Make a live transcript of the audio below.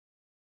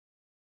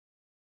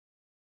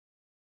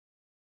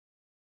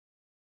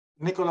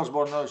Nicholas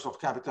Bornois of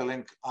Capital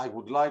Link. I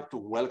would like to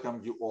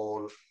welcome you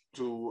all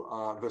to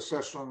the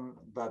session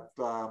that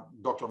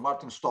Dr.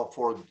 Martin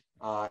Stopford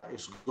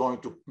is going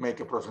to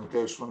make a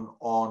presentation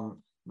on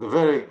the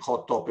very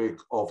hot topic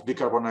of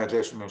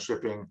decarbonization in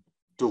shipping,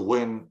 to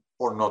win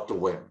or not to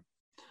win.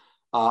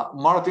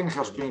 Martin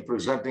has been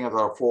presenting at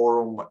our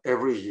forum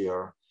every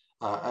year,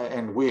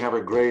 and we have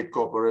a great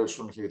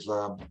cooperation. He's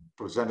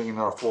presenting in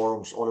our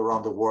forums all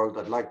around the world.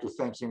 I'd like to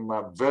thank him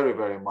very,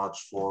 very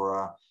much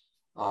for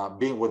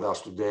being with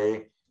us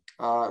today.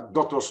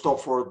 Dr.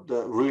 Stopford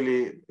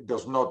really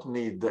does not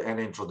need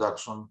any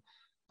introduction.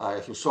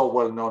 He's so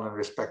well known and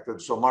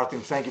respected. So Martin,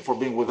 thank you for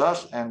being with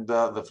us, and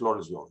the floor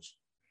is yours.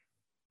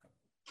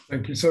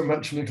 Thank you so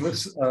much,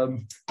 Nicholas.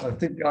 I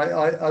think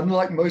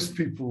unlike most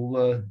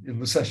people in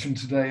the session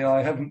today,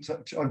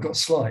 I've got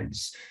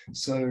slides.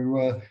 So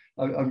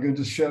I'm going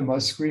to share my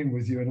screen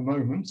with you in a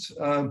moment.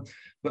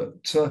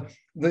 But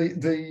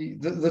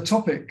the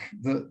topic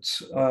that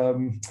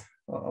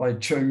I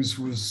chose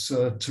was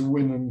to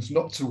win and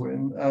not to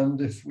win. And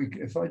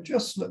if I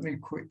just let me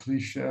quickly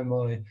share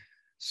my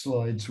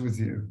slides with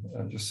you,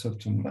 I just have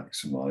to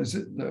maximize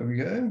it. There we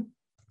go.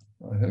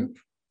 I hope.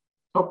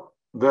 Oh,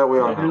 there we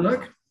are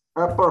now.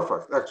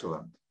 Perfect,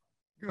 excellent.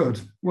 Good.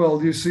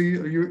 Well, you see,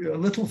 a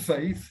little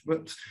faith,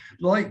 but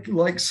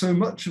like so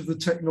much of the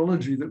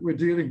technology that we're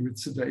dealing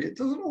with today, it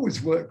doesn't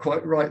always work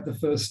quite right the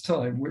first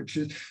time,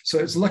 so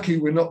it's lucky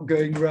we're not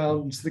going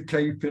round the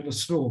Cape in a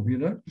storm, you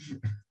know.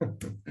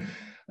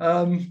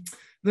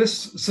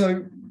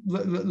 So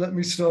let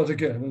me start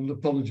again, and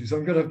apologies.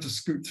 I'm going to have to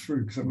scoot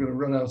through because I'm going to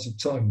run out of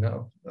time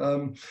now.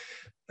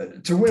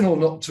 To win or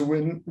not to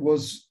win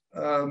was,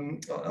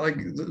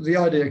 the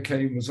idea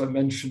came, as I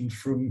mentioned,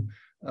 from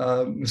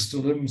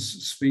Mr.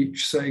 Lim's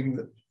speech, saying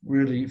that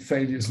really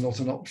failure is not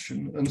an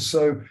option. And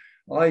so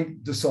I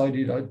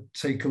decided I'd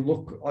take a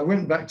look. I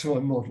went back to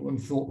my model and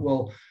thought,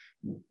 well,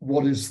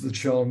 what is the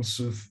chance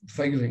of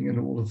failing in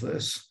all of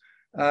this?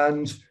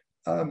 And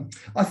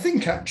I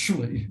think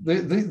actually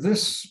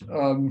this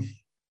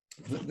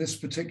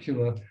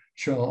particular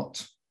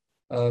chart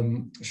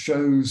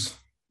shows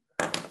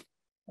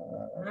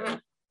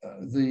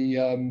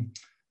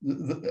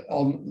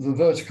on the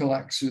vertical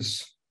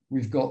axis,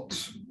 we've got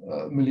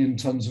 1 million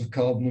tons of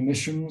carbon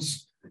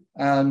emissions,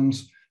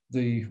 and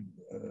the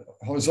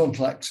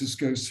horizontal axis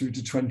goes through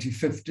to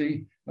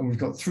 2050, and we've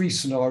got 3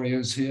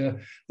 scenarios here.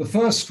 The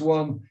first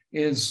one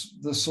is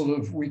the sort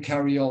of, we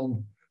carry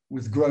on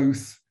with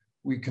growth,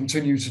 we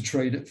continue to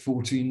trade at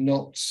 14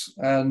 knots,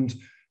 and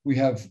we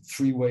have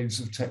 3 waves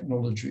of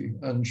technology.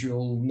 And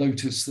you'll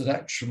notice that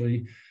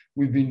actually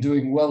we've been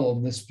doing well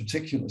on this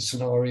particular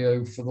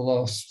scenario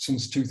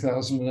since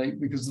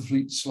 2008, because the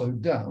fleet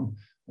slowed down,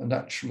 and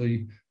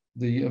actually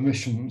the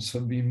emissions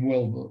have been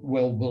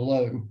well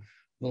below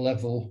the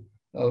level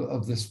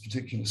of this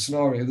particular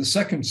scenario. The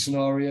second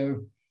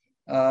scenario,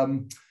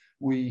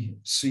 we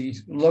see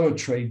lower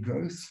trade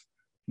growth,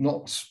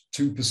 not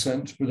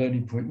 2%, but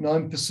only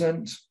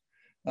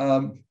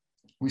 0.9%.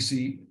 We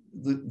see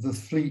the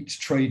fleet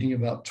trading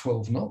about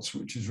 12 knots,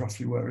 which is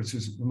roughly where it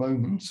is at the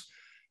moment.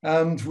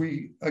 And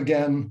we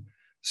again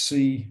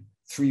see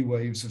 3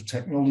 waves of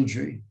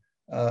technology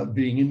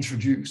being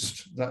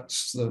introduced.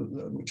 That's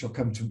which I'll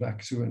come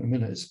back to in a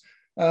minute.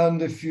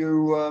 And if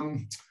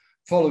you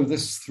follow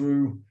this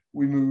through,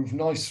 we move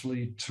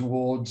nicely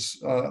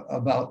towards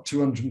about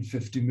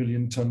 250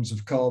 million tons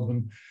of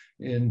carbon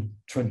in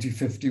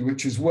 2050,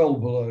 which is well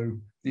below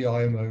the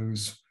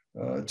IMO's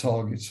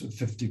target of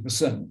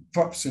 50%,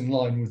 perhaps in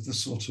line with the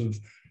sort of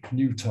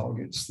new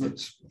targets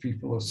that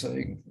people are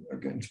saying are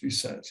going to be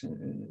set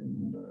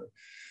in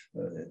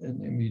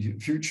the immediate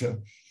future.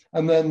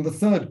 And then the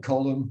third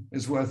column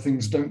is where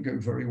things don't go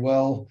very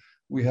well.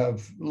 We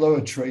have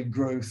lower trade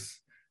growth.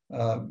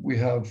 We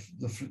have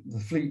the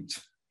fleet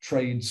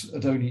trades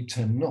at only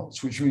 10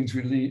 knots, which means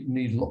we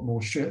need a lot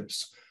more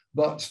ships.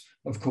 But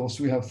of course,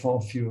 we have far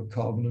fewer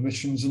carbon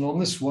emissions. And on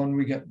this one,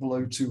 we get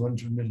below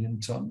 200 million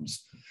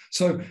tons.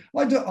 So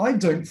I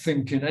don't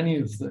think in any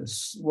of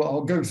this, well,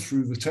 I'll go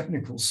through the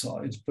technical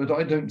side, but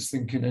I don't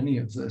think in any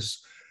of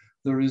this,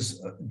 there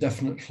is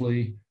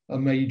definitely a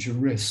major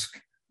risk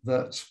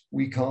that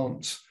we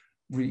can't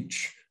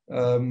reach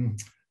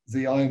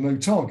the IMO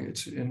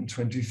target in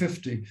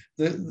 2050.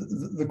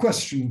 The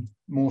question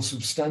more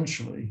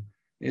substantially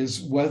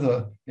is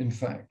whether, in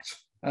fact,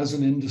 as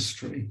an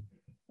industry,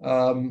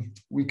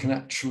 we can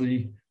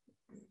actually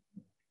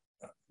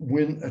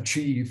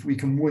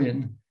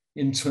win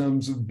in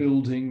terms of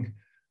building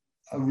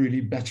a really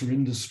better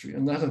industry.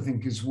 And that, I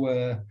think, is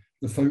where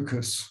the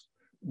focus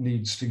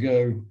needs to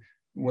go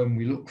when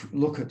we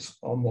look at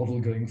our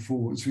model going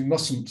forwards. We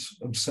mustn't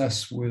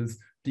obsess with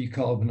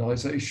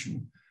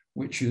decarbonisation,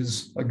 which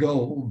is a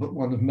goal, but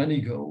one of many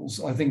goals.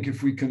 I think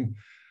if we can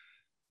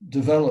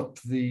develop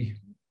the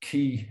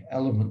key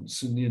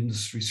elements in the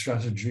industry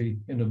strategy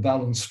in a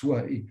balanced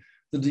way,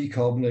 the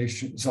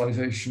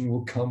decarbonisation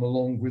will come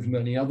along with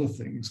many other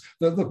things.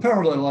 The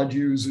parallel I'd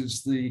use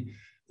is the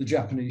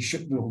Japanese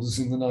shipbuilders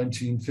in the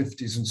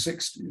 1950s and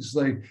 60s.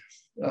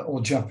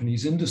 or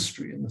Japanese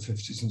industry in the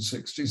 50s and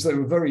 60s. They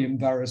were very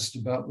embarrassed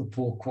about the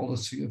poor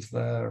quality of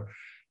their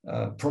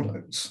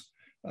products,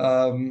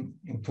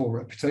 the poor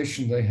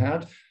reputation they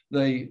had.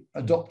 They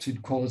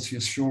adopted quality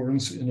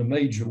assurance in a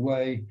major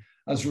way.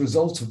 As a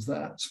result of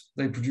that,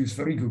 they produced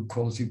very good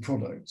quality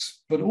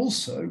products, but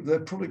also their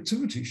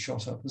productivity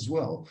shot up as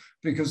well,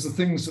 because the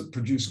things that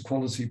produce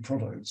quality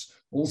products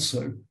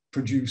also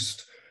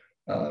produced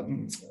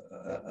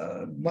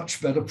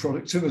much better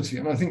productivity.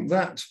 And I think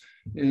that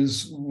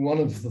is one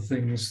of the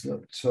things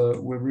that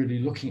we're really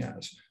looking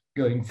at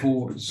going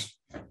forwards,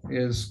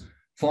 is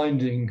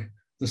finding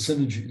the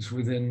synergies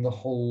within the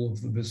whole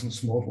of the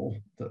business model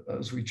that,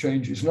 as we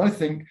change it. And I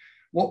think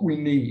what we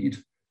need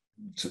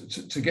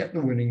to get the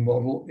winning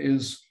model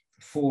is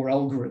 4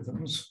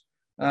 algorithms.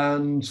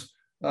 And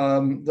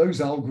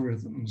those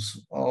algorithms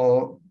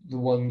are the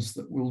ones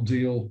that will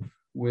deal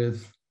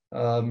with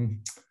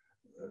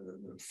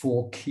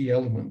 4 key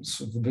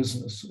elements of the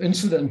business.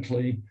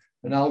 Incidentally,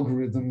 an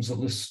algorithm's a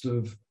list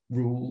of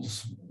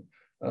rules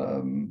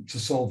to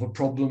solve a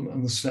problem,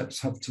 and the steps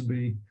have to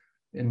be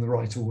in the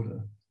right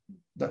order.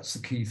 That's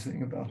the key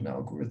thing about an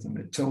algorithm.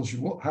 It tells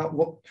you what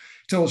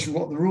tells you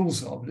what the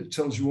rules are, but it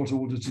tells you what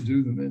order to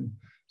do them in.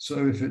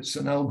 So if it's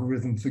an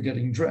algorithm for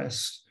getting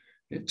dressed,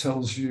 it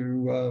tells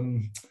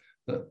you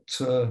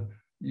that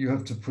you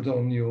have to put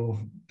on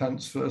your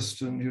pants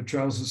first and your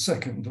trousers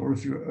second. Or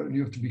if you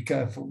have to be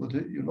careful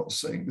that you're not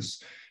saying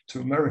this to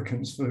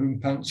Americans for whom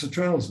pants are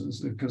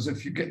trousers, because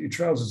if you get your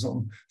trousers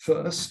on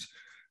first,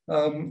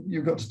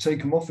 you've got to take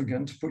them off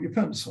again to put your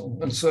pants on.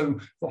 And so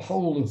the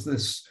whole of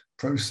this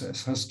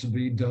process has to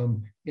be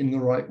done in the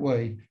right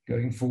way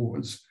going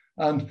forwards.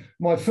 And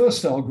my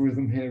first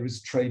algorithm here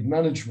is trade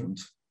management.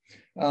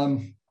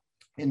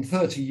 In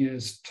 30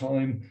 years'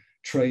 time,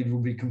 trade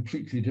will be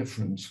completely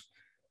different.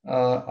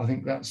 I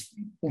think that's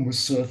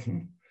almost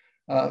certain.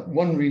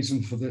 One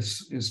reason for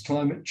this is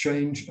climate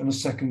change, and a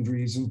second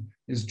reason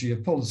is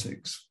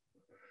geopolitics.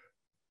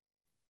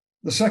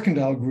 The second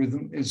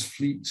algorithm is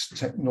fleet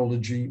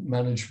technology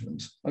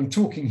management. I'm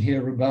talking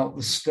here about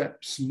the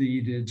steps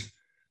needed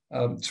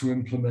to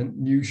implement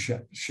new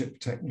ship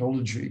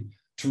technology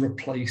to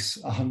replace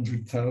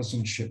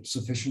 100,000 ships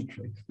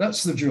efficiently.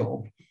 That's the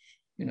job.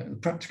 You know, the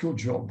practical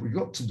job we've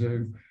got to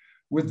do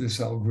with this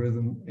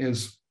algorithm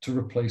is to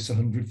replace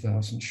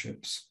 100,000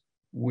 ships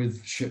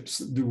with ships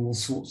that do all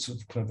sorts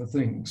of clever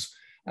things.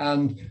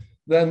 And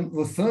then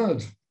the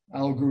third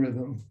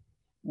algorithm,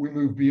 we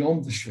move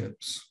beyond the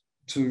ships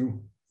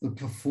to the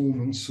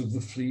performance of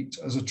the fleet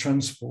as a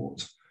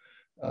transport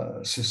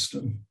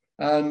system.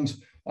 And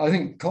I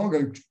think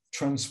cargo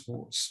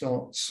transport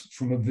starts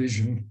from a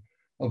vision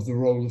of the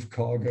role of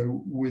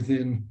cargo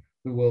within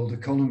the world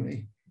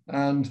economy.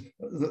 And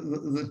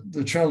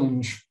the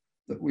challenge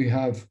that we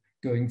have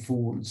going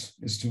forwards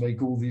is to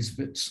make all these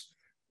bits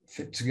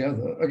fit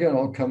together. Again,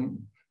 I'll come,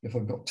 if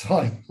I've got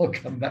time, I'll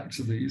come back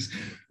to these.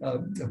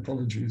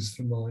 Apologies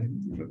for my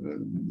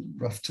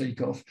rough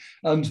takeoff.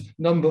 And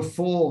number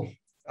 4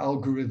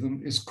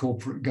 algorithm is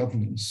corporate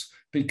governance,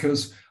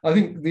 because I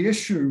think the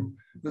issue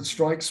that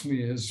strikes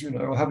me is, you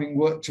know, having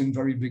worked in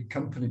very big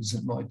companies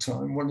in my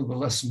time, one of the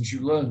lessons you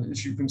learn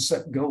is you can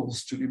set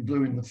goals till you're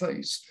blue in the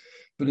face.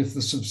 But if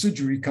the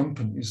subsidiary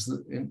companies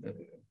that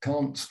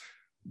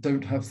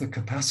don't have the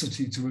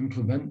capacity to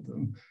implement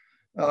them,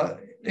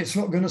 it's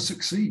not going to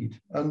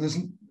succeed. And there's,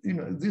 you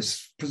know,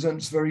 this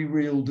presents very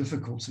real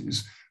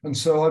difficulties. And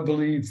so I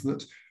believe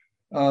that,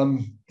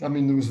 I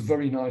mean, there was a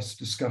very nice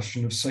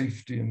discussion of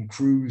safety and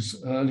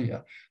crews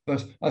earlier,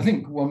 but I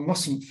think one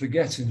mustn't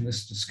forget in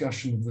this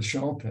discussion of the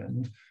sharp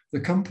end, the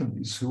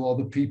companies who are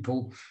the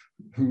people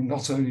who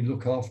not only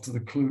look after the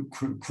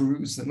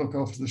crews, they look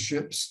after the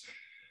ships,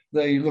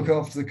 they look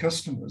after the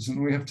customers,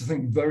 and we have to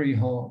think very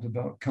hard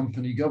about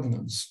company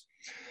governance.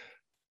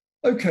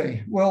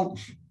 Okay, well,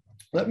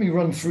 let me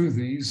run through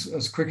these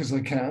as quick as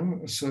I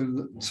can so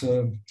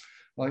that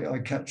I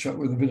catch up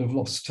with a bit of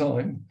lost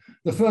time.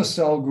 The first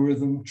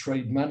algorithm,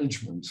 trade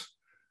management,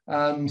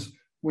 and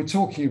we're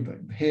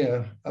talking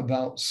here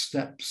about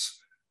steps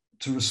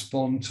to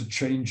respond to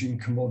changing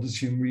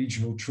commodity and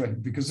regional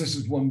trade, because this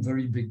is one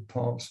very big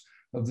part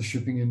of the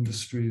shipping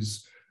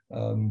industry's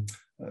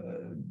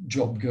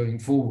job going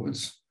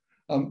forwards.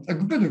 A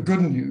bit of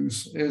good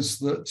news is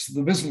that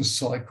the business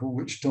cycle,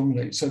 which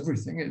dominates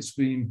everything, it's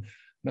been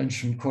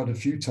mentioned quite a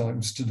few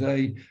times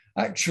today,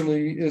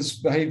 actually is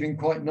behaving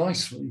quite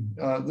nicely.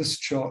 This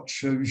chart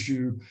shows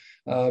you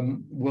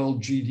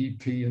world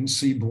GDP and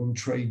seaborne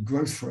trade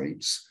growth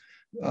rates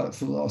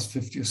for the last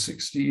 50 or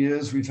 60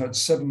 years. We've had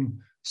 7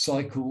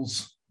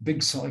 cycles,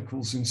 big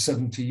cycles in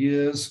 70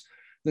 years.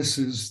 This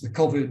is, the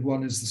COVID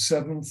one is the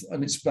 7th,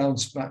 and it's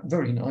bounced back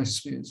very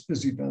nicely. It's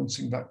busy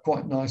bouncing back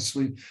quite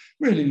nicely.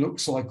 Really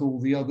looks like all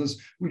the others.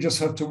 We just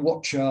have to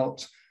watch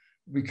out,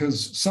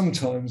 because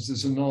sometimes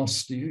there's a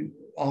nasty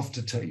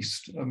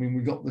aftertaste. I mean,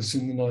 we got this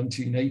in the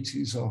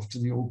 1980s after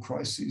the oil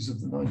crises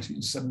of the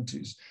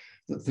 1970s,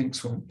 that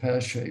things went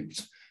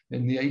pear-shaped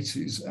in the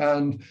 80s.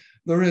 And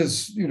there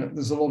is, you know,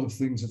 there's a lot of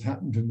things that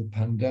happened in the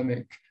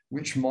pandemic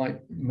which might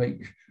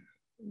make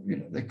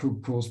they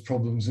could cause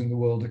problems in the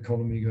world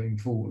economy going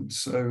forward.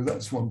 So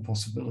that's one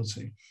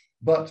possibility.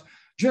 But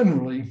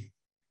generally,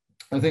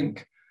 I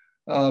think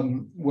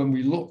when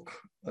we look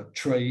at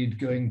trade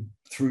going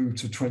through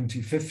to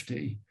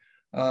 2050,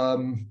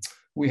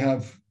 we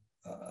have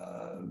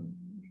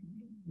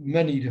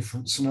many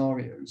different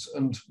scenarios.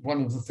 And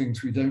one of the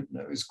things we don't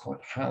know is quite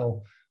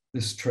how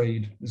this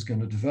trade is going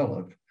to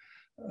develop.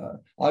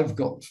 I've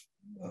got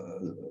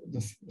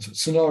the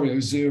scenario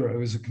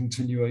 0 is a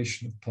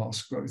continuation of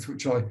past growth,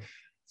 which I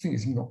think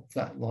is not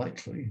that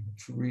likely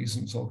for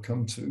reasons I'll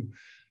come to.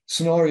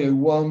 Scenario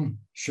 1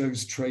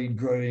 shows trade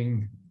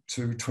growing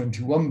to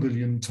 21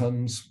 billion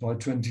tons by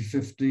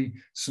 2050.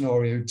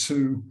 Scenario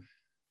 2,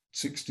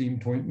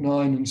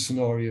 16.9, and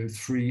scenario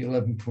 3,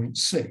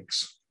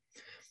 11.6.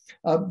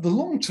 The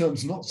long term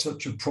is not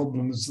such a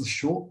problem as the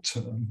short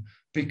term,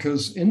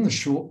 because in the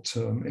short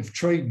term, if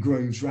trade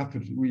grows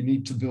rapidly, we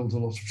need to build a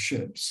lot of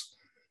ships.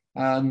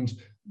 And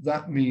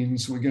that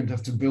means we're going to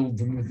have to build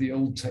them with the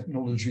old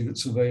technology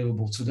that's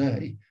available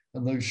today.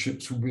 And those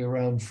ships will be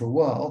around for a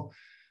while.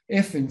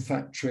 If in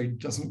fact trade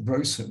doesn't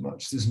grow so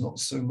much, there's not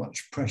so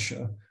much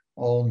pressure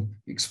on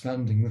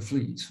expanding the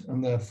fleet,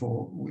 and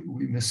therefore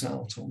we miss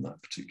out on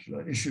that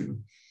particular issue.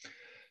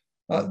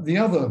 The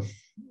other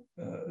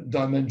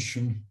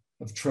dimension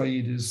of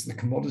trade is the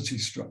commodity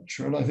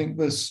structure. And I think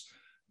this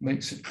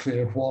makes it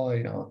clear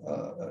why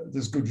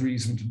there's good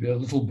reason to be a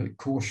little bit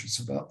cautious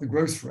about the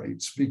growth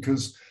rates,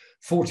 because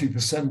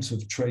 40%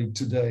 of trade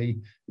today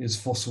is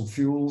fossil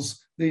fuels.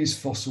 These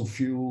fossil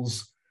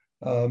fuels,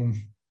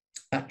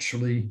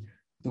 actually,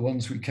 the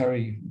ones we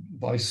carry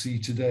by sea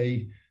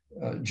today,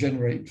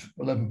 generate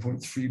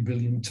 11.3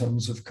 billion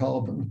tons of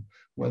carbon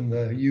when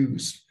they're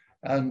used.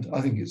 And I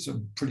think it's a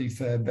pretty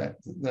fair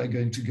bet that they're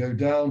going to go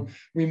down.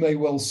 We may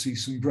well see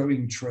some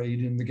growing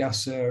trade in the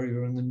gas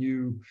area and the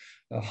new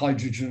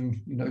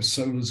hydrogen,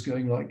 solar's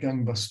going like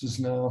gangbusters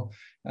now.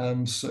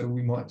 And so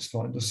we might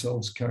find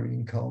ourselves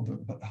carrying carbon,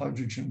 but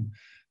hydrogen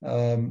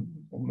or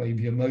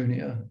maybe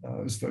ammonia.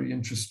 I was very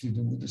interested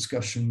in the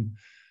discussion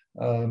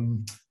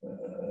in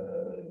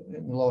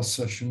the last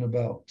session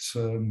about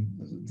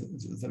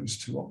those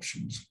two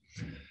options.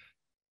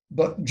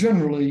 But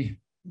generally,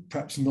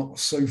 perhaps not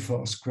so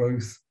fast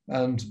growth,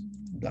 and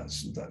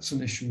that's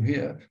an issue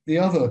here. The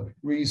other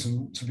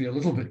reason to be a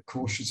little bit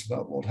cautious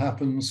about what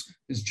happens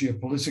is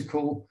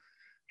geopolitical.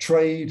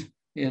 Trade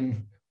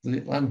in the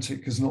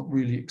Atlantic has not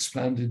really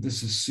expanded.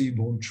 This is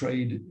seaborne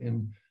trade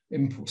in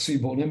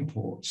seaborne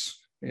imports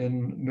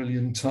in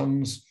million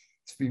tons.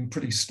 It's been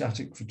pretty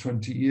static for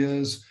 20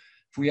 years.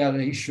 If we add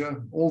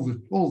Asia, all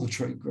the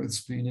trade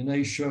growth's been in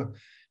Asia.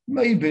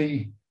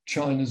 Maybe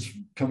China's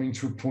coming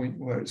to a point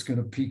where it's going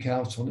to peak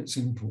out on its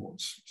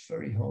imports. It's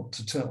very hard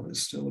to tell.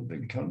 It's still a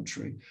big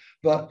country.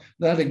 But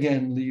that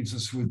again leaves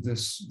us with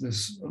this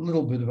a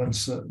little bit of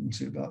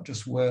uncertainty about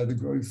just where the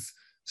growth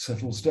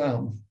settles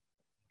down.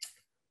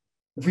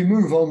 If we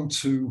move on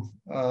to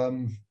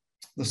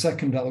the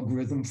second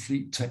algorithm,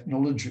 fleet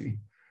technology,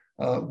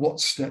 what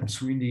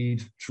steps we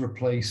need to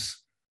replace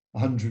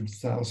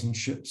 100,000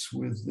 ships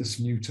with this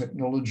new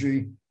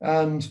technology.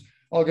 And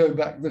I'll go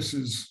back, this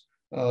is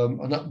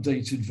an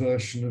updated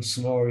version of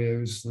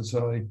scenarios that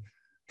I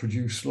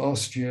produced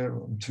last year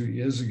or 2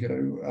 years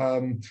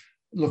ago,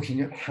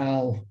 looking at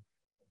how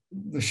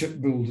the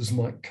shipbuilders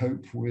might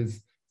cope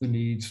with the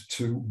need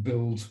to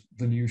build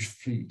the new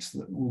fleet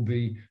that will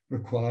be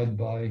required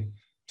by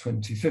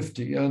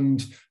 2050.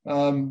 And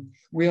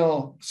we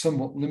are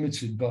somewhat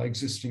limited by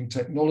existing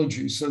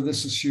technology. So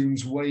this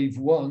assumes wave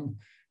 1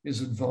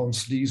 is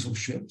advanced diesel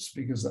ships,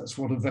 because that's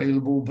what's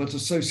available, but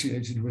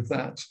associated with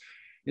that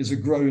is a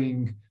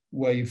growing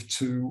wave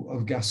 2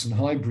 of gas and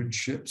hybrid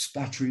ships,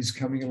 batteries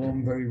coming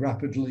along very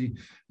rapidly,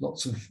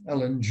 lots of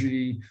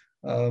LNG,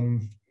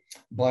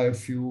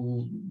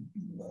 biofuel,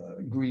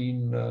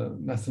 green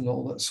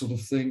methanol, that sort of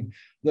thing.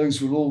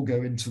 Those will all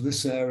go into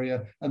this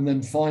area. And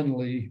then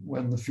finally,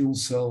 when the fuel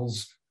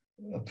cells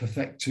are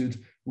perfected,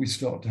 we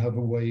start to have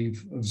a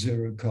wave of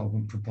zero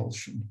carbon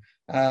propulsion.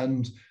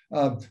 And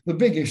the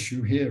big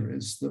issue here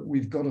is that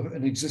we've got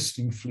an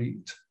existing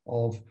fleet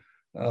of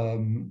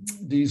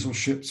diesel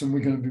ships, and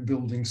we're going to be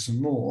building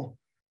some more.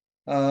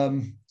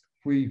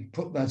 We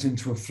put that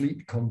into a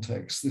fleet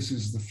context. This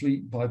is the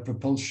fleet by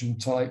propulsion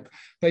type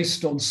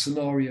based on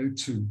scenario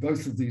 2.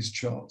 Both of these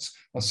charts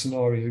are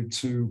scenario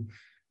 2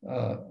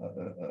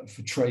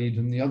 for trade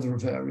and the other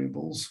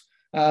variables.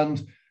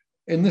 And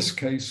in this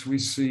case, we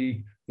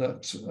see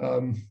that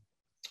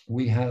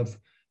we have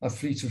a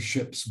fleet of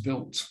ships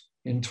built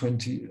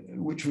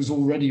which was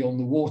already on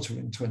the water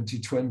in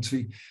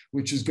 2020,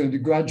 which is going to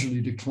gradually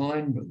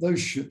decline, but those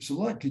ships are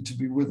likely to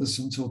be with us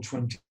until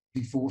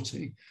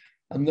 2040.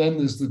 And then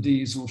there's the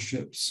diesel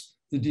ships,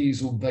 the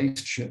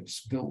diesel-based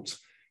ships built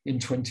in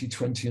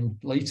 2020 and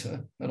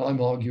later. And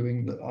I'm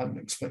arguing that I'm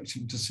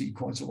expecting to see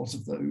quite a lot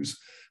of those.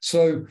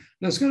 So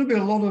there's going to be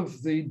a lot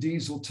of the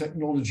diesel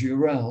technology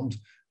around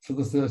for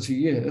the 30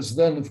 years.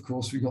 Then, of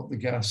course, we've got the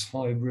gas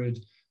hybrid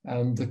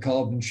and the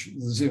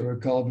zero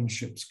carbon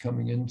ships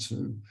coming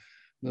into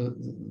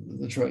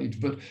the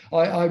trade. But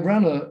I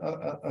ran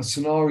a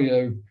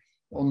scenario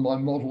on my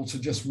model to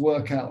just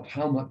work out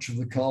how much of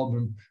the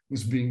carbon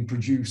was being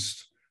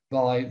produced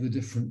by the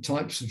different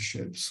types of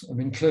ships. I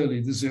mean,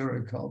 clearly the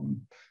zero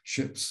carbon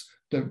ships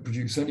don't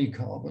produce any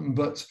carbon,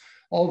 but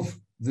of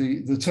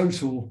the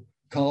total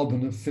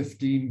carbon of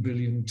 15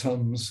 billion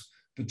tons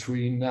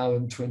between now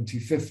and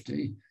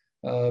 2050,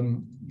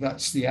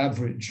 that's the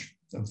average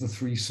of the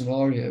three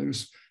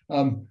scenarios.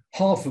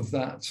 Half of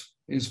that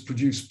is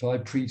produced by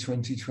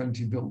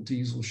pre-2020 built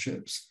diesel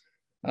ships,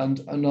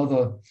 and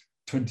another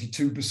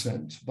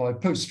 22% by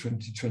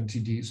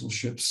post-2020 diesel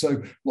ships.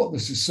 So what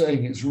this is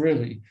saying is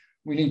really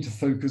we need to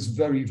focus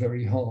very,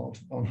 very hard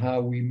on how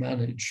we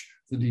manage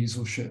the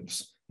diesel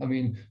ships. I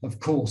mean, of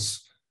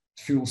course,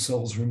 fuel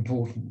cells are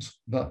important,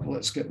 but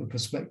let's get the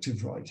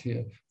perspective right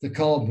here. The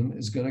carbon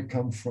is going to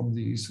come from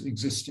these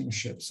existing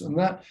ships, and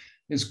that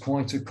is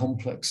quite a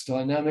complex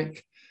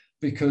dynamic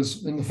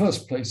because in the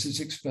first place, it's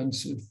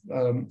expensive.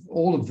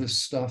 All of this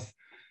stuff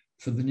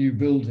for the new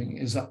building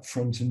is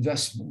upfront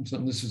investment.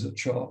 And this is a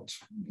chart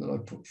that I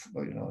put,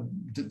 I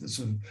did this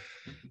a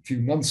few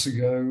months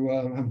ago,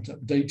 I haven't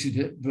updated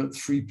it, but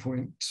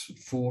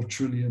 $3.4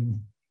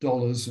 trillion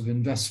of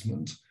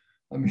investment.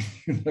 I mean,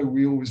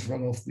 we always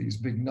run off these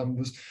big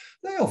numbers.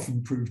 They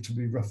often prove to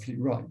be roughly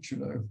right,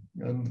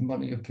 and the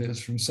money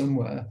appears from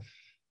somewhere.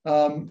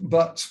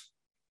 But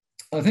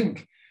I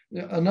think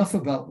enough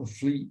about the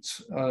fleet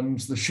and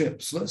the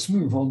ships. Let's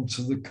move on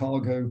to the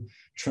cargo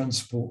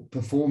transport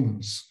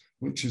performance,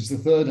 which is the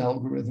third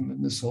algorithm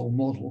in this whole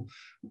model.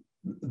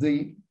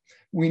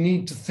 We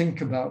need to think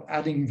about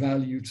adding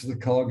value to the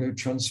cargo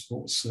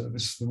transport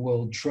service, the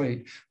world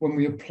trade. When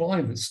we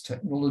apply this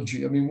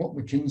technology, I mean, what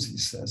McKinsey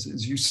says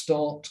is you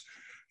start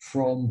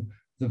from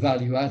the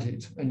value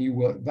added and you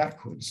work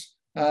backwards.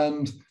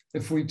 And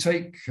if we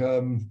take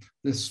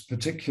this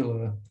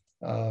particular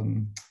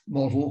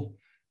model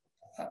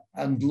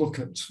and look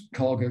at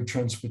cargo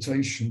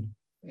transportation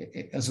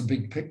as a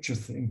big picture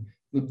thing,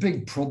 the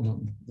big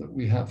problem that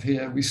we have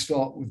here, we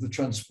start with the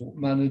transport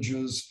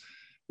managers,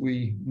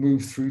 we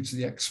move through to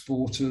the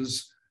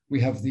exporters,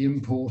 we have the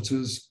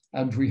importers,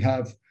 and we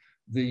have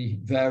the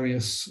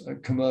various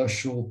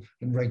commercial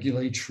and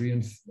regulatory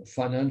and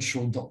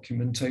financial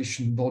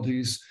documentation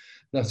bodies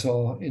that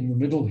are in the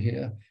middle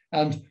here.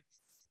 And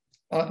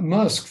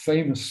Maersk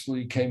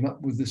famously came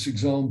up with this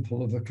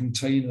example of a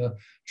container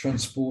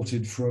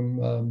transported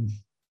from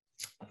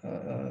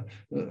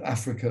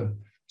Africa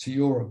to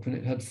Europe, and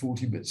it had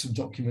 40 bits of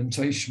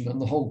documentation, and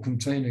the whole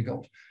container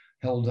got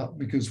held up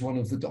because one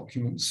of the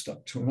documents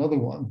stuck to another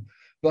one.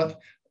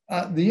 But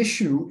the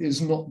issue is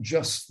not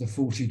just the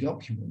 40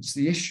 documents.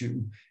 The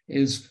issue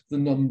is the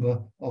number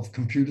of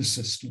computer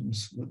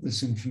systems that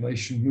this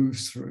information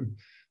moves through.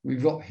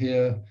 We've got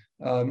here,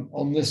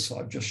 on this,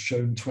 I've just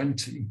shown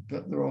 20,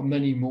 but there are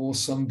many more,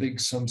 some big,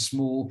 some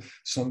small,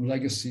 some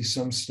legacy,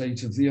 some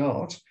state of the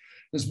art.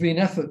 There's been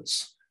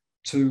efforts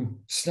to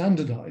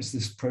standardize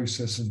this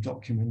process of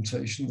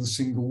documentation, the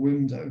single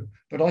window,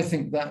 but I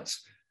think that,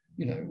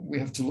 we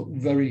have to look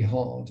very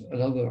hard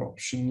at other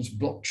options.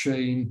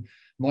 Blockchain,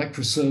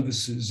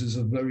 microservices is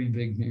a very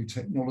big new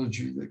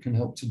technology that can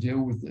help to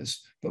deal with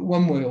this. But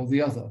one way or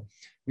the other,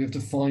 we have to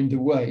find a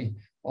way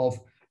of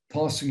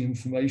passing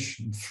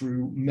information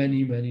through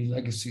many, many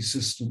legacy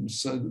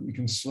systems so that we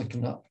can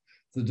slicken up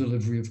the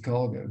delivery of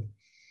cargo,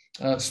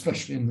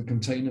 especially in the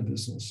container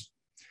business.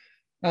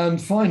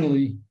 And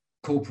finally,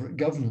 corporate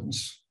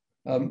governance.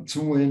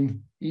 To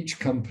win, each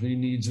company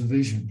needs a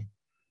vision.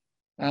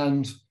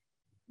 And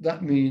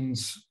that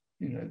means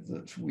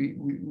that we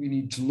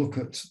need to look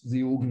at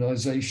the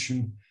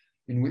organization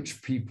in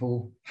which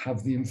people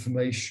have the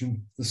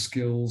information, the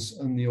skills,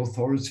 and the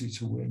authority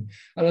to win.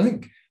 And I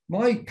think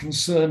my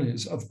concern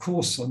is, of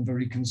course, I'm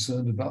very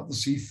concerned about the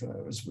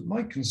seafarers, but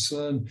my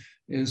concern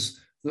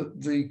is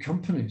that the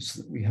companies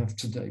that we have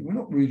today were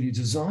not really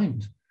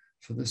designed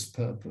for this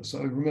purpose.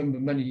 I remember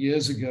many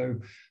years ago,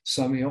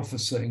 Sami Offa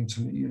saying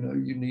to me, you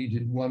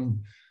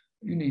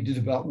needed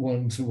about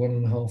 1 to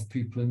 1.5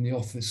 people in the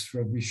office for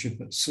every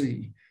ship at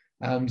sea.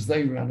 And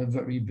they ran a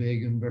very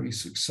big and very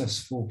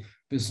successful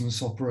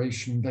business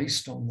operation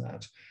based on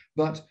that.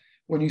 But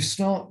when you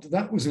start,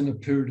 that was in a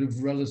period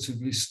of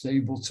relatively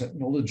stable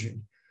technology.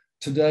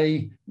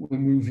 Today, we're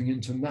moving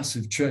into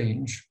massive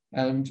change,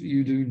 and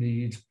you do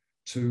need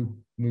to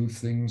move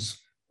things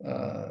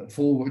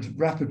forward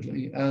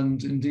rapidly.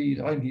 And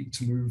indeed, I need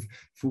to move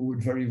forward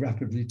very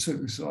rapidly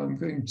too. So I'm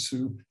going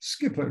to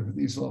skip over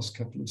these last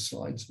couple of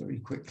slides very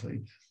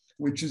quickly,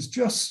 which is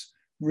just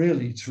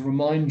really to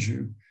remind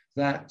you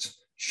that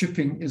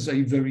shipping is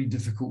a very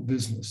difficult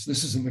business.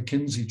 This is a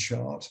McKinsey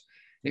chart.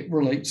 It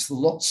relates the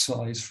lot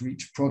size for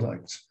each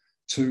product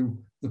to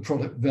the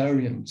product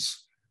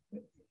variance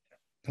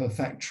per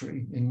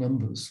factory in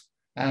numbers.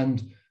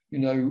 And,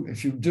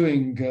 if you're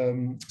doing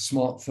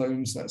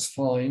smartphones, that's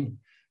fine.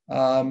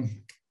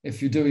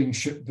 If you're doing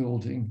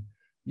shipbuilding,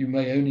 you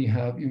may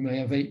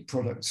have 8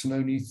 products and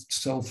only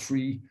sell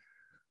 3,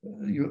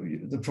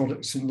 the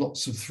products in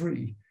lots of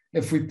 3.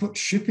 If we put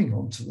shipping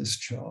onto this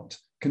chart,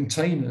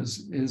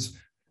 containers is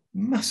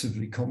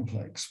massively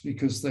complex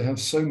because they have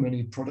so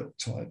many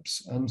product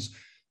types and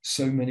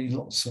so many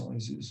lot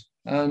sizes.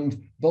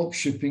 And bulk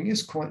shipping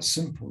is quite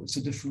simple. It's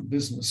a different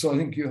business. So I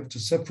think you have to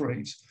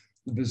separate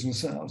the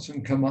business out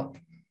and come up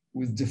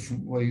with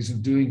different ways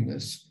of doing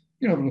this.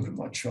 You know, have a look at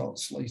my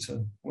charts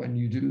later when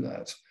you do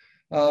that.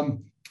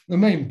 The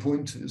main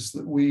point is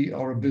that we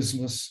are a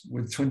business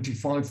with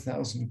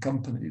 25,000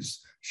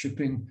 companies.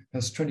 Shipping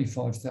has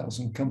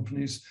 25,000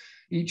 companies.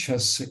 Each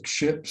has 6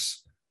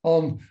 ships.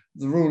 On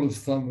the rule of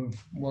thumb of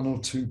 1 or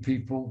 2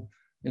 people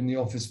in the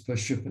office per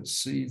ship at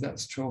sea,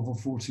 that's 12 or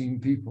 14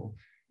 people.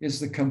 Is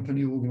the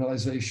company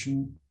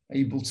organization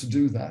able to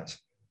do that?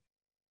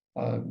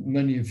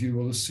 Many of you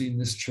will have seen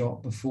this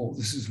chart before.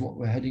 This is what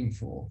we're heading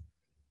for.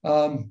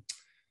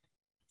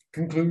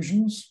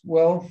 Conclusions?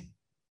 Well,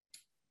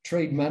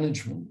 trade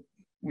management.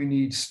 We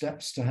need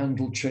steps to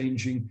handle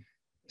changing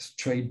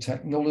trade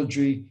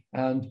technology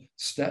and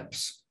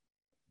steps.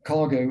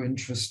 Cargo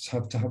interests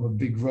have to have a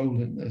big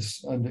role in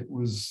this. And it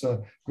was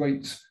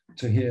great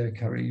to hear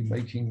Carrie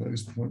making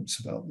those points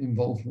about the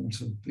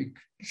involvement of big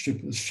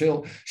shippers.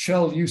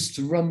 Shell used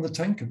to run the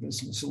tanker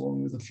business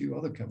along with a few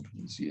other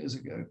companies years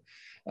ago.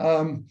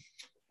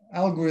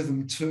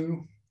 Algorithm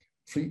 2,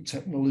 fleet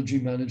technology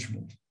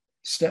management.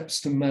 Steps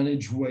to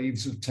manage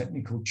waves of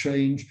technical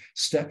change,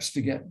 steps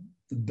to get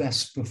the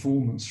best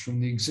performance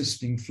from the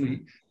existing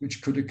fleet,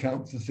 which could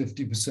account for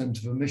 50%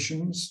 of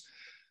emissions.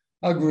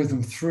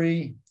 Algorithm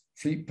 3,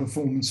 fleet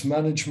performance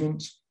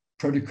management,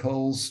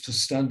 protocols to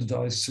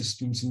standardize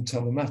systems and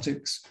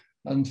telematics,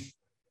 and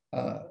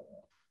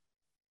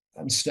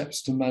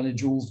steps to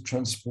manage all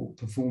transport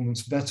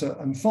performance better.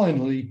 And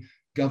finally,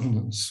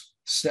 governance.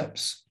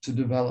 Steps to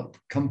develop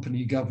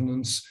company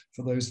governance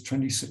for those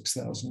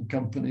 26,000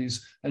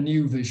 companies, a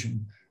new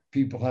vision.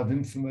 People have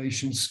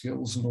information,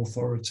 skills, and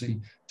authority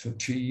to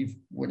achieve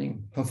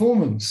winning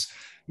performance.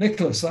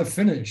 Nicholas, I've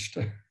finished.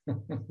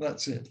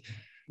 That's it.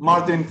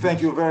 Martin,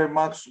 thank you very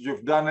much.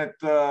 You've done it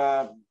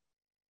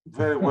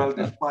very well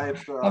despite...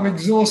 I'm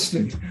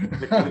exhausted.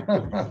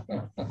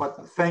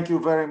 But thank you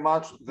very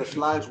much. The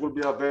slides will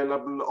be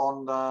available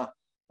on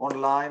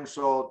online.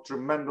 So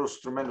tremendous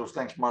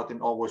thanks,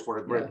 Martin, always for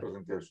a great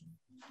presentation.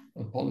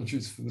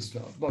 Apologies for the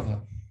start. Bye-bye.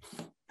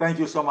 Thank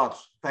you so much.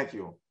 Thank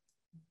you.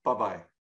 Bye-bye.